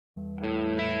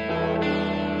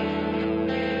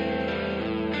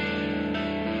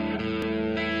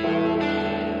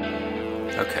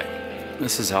Okay,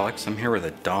 this is Alex. I'm here with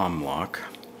a Dom lock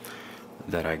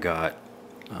that I got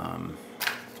off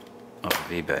of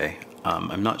eBay.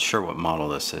 I'm not sure what model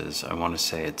this is. I want to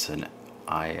say it's an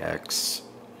ix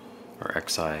or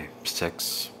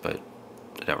ix5, but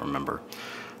I don't remember,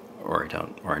 or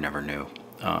I never knew.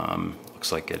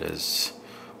 Looks like it is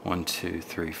 1, 2,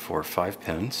 3, 4, 5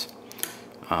 pins,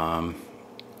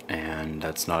 and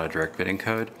that's not a direct bitting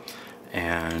code,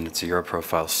 and it's a Euro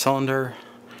profile cylinder.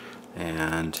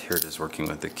 And here it is working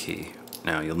with the key.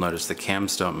 Now you'll notice the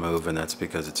cams don't move, and that's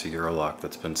because it's a Euro lock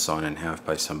that's been sawn in half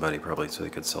by somebody, probably so they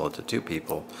could sell it to 2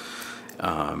 people.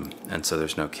 And so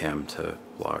there's no cam to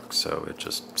lock, so it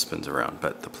just spins around.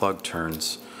 But the plug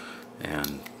turns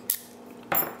and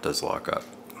does lock up.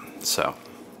 So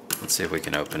let's see if we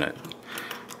can open it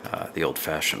the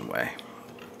old-fashioned way.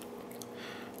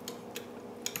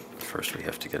 First we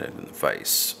have to get it in the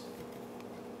vise.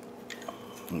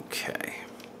 Okay.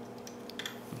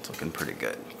 It's looking pretty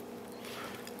good.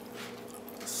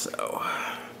 So,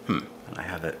 and I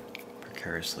have it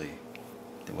precariously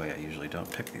the way I usually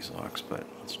don't pick these locks, but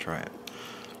let's try it.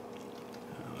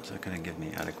 Is that going to give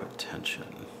me adequate tension?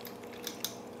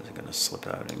 Is it going to slip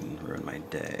out and ruin my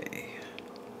day?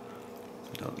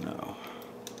 I don't know.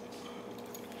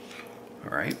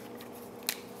 Alright,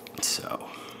 so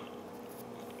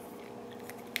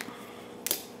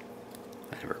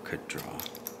I never could draw.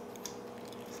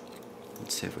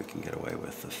 Let's see if we can get away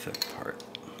with the thick part.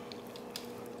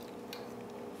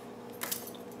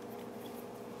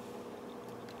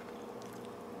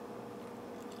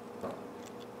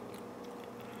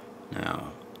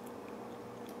 Now,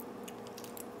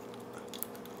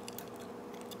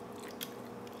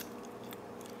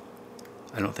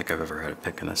 I don't think I've ever had a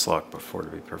pick in this lock before, to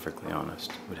be perfectly honest.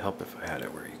 It would help if I had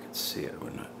it where you could see it,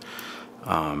 wouldn't it?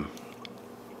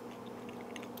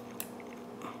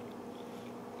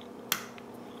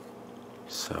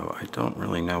 So I don't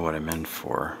really know what I'm in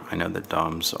for. I know that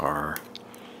DOMs are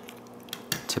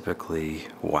typically,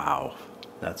 wow,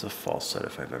 that's a false set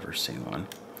if I've ever seen one.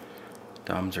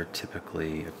 DOMs are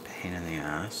typically a pain in the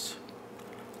ass.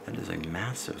 That is a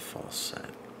massive false set.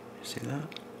 You see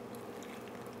that?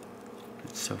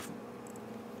 It's so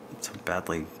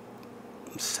badly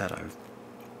set I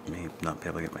may not be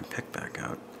able to get my pick back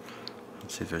out.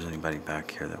 Let's see if there's anybody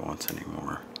back here that wants any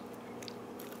more.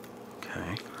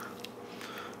 Okay.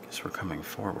 We're coming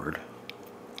forward.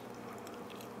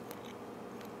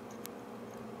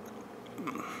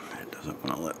 It doesn't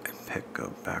want to let my pick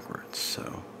go backwards,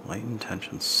 so lighten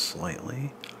tension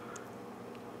slightly.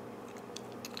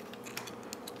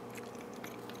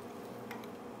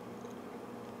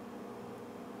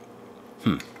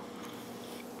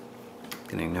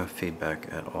 Getting no feedback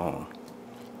at all.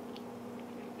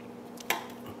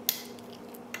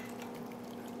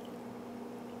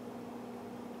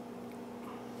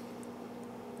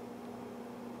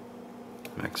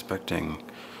 I'm expecting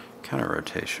counter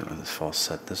rotation with this false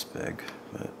set this big,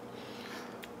 but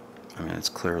I mean, it's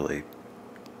clearly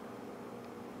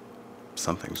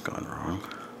something's gone wrong.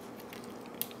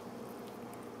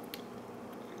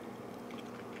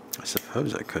 I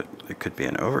suppose it could be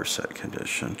an overset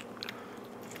condition.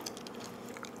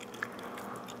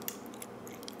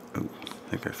 Ooh, I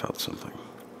think I felt something.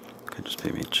 Could just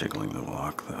be me jiggling the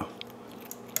lock though.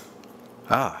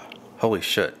 Ah, holy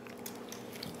shit.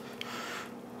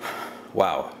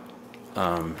 Wow.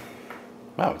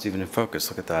 Wow, it's even in focus.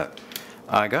 Look at that.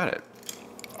 I got it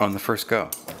on the first go.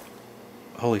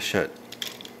 Holy shit.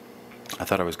 I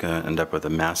thought I was going to end up with a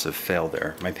massive fail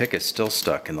there. My pick is still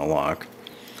stuck in the lock,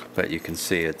 but you can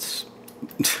see it's,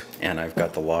 and I've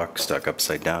got the lock stuck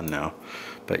upside down now,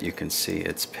 but you can see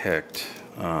it's picked.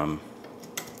 Wow,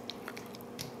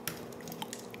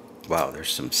 there's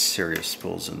some serious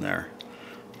spools in there.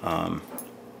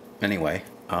 Anyway.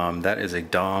 That is a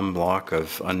Dom lock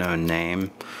of unknown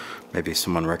name. Maybe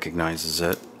someone recognizes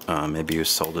it. Maybe you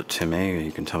sold it to me.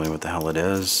 You can tell me what the hell it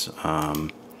is.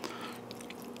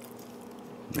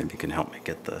 Maybe you can help me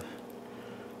get the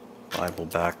Bible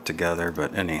back together.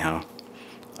 But anyhow,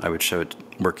 I would show it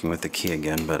working with the key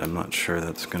again, but I'm not sure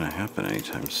that's going to happen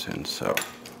anytime soon. So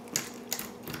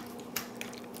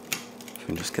if we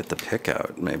can just get the pick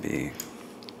out, maybe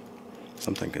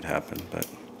something could happen. But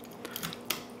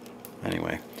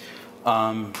anyway,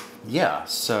 yeah,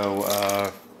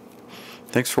 so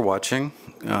thanks for watching.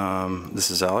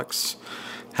 This is Alex.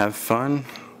 Have fun,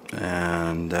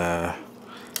 and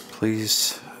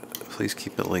please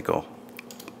keep it legal.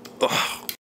 Ugh.